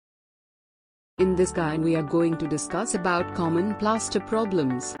In this guide we are going to discuss about common plaster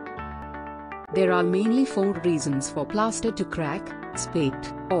problems. There are mainly 4 reasons for plaster to crack,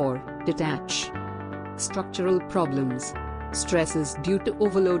 spate, or detach. Structural problems. Stresses due to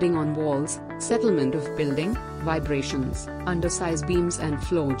overloading on walls, settlement of building, vibrations, undersize beams and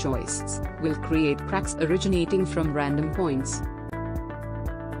floor joists will create cracks originating from random points.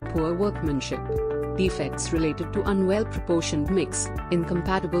 Poor workmanship. Defects related to unwell-proportioned mix,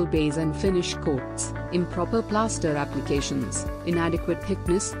 incompatible base and finish coats, improper plaster applications, inadequate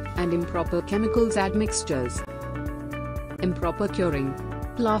thickness, and improper chemicals admixtures. Improper curing.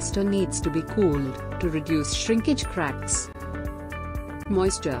 Plaster needs to be cooled to reduce shrinkage cracks.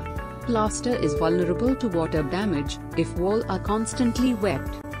 Moisture. Plaster is vulnerable to water damage if walls are constantly wet.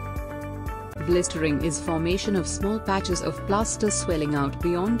 Blistering is formation of small patches of plaster swelling out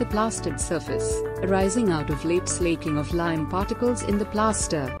beyond the plastered surface, arising out of late slaking of lime particles in the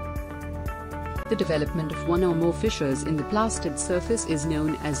plaster. The development of one or more fissures in the plastered surface is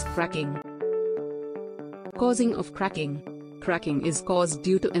known as cracking. Causing of cracking. Cracking is caused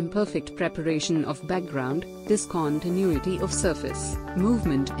due to imperfect preparation of background, discontinuity of surface,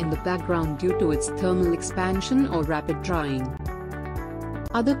 movement in the background due to its thermal expansion or rapid drying.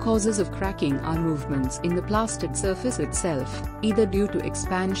 Other causes of cracking are movements in the plastered surface itself, either due to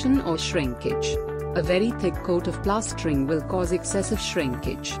expansion or shrinkage. A very thick coat of plastering will cause excessive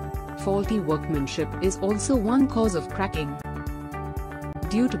shrinkage. Faulty workmanship is also one cause of cracking.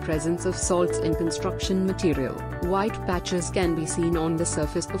 Due to presence of salts in construction material, white patches can be seen on the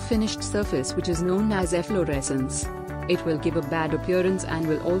surface of finished surface, which is known as efflorescence. It will give a bad appearance and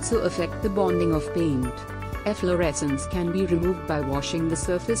will also affect the bonding of paint. Efflorescence can be removed by washing the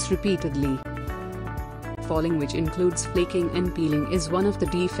surface repeatedly. Falling, which includes flaking and peeling, is one of the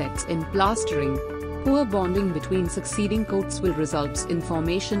defects in plastering. Poor bonding between succeeding coats will result in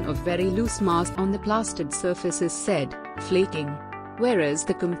formation of very loose mass on the plastered surface is said flaking, whereas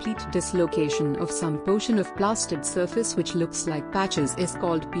the complete dislocation of some portion of plastered surface which looks like patches is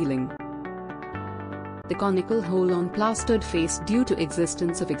called peeling. The conical hole on plastered face due to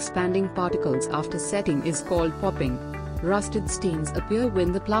existence of expanding particles after setting is called popping. Rusted stains appear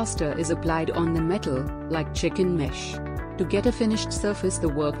when the plaster is applied on the metal, like chicken mesh. To get a finished surface, the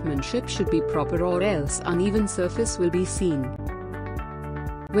workmanship should be proper, or else uneven surface will be seen.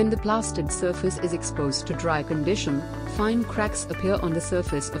 When the plastered surface is exposed to dry condition, fine cracks appear on the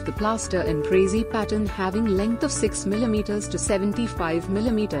surface of the plaster in crazy pattern having length of 6 mm to 75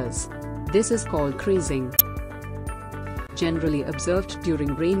 mm. This is called crazing. Generally observed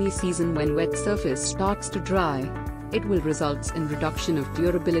during rainy season when wet surface starts to dry. It will result in reduction of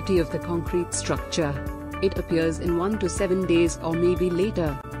durability of the concrete structure. It appears in 1 to 7 days or maybe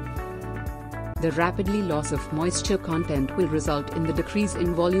later. The rapidly loss of moisture content will result in the decrease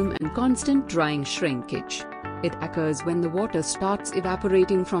in volume and constant drying shrinkage. It occurs when the water starts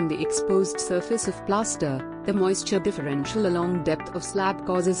evaporating from the exposed surface of plaster. The moisture differential along depth of slab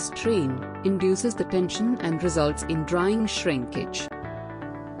causes strain, induces the tension and results in drying shrinkage.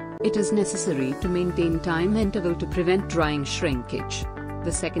 It is necessary to maintain time interval to prevent drying shrinkage.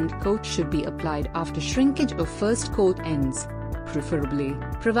 The second coat should be applied after shrinkage of first coat ends. Preferably,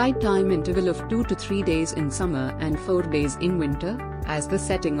 provide time interval of 2 to 3 days in summer and 4 days in winter, as the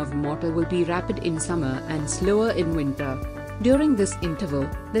setting of mortar will be rapid in summer and slower in winter. During this interval,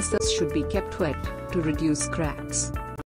 the surface should be kept wet to reduce cracks.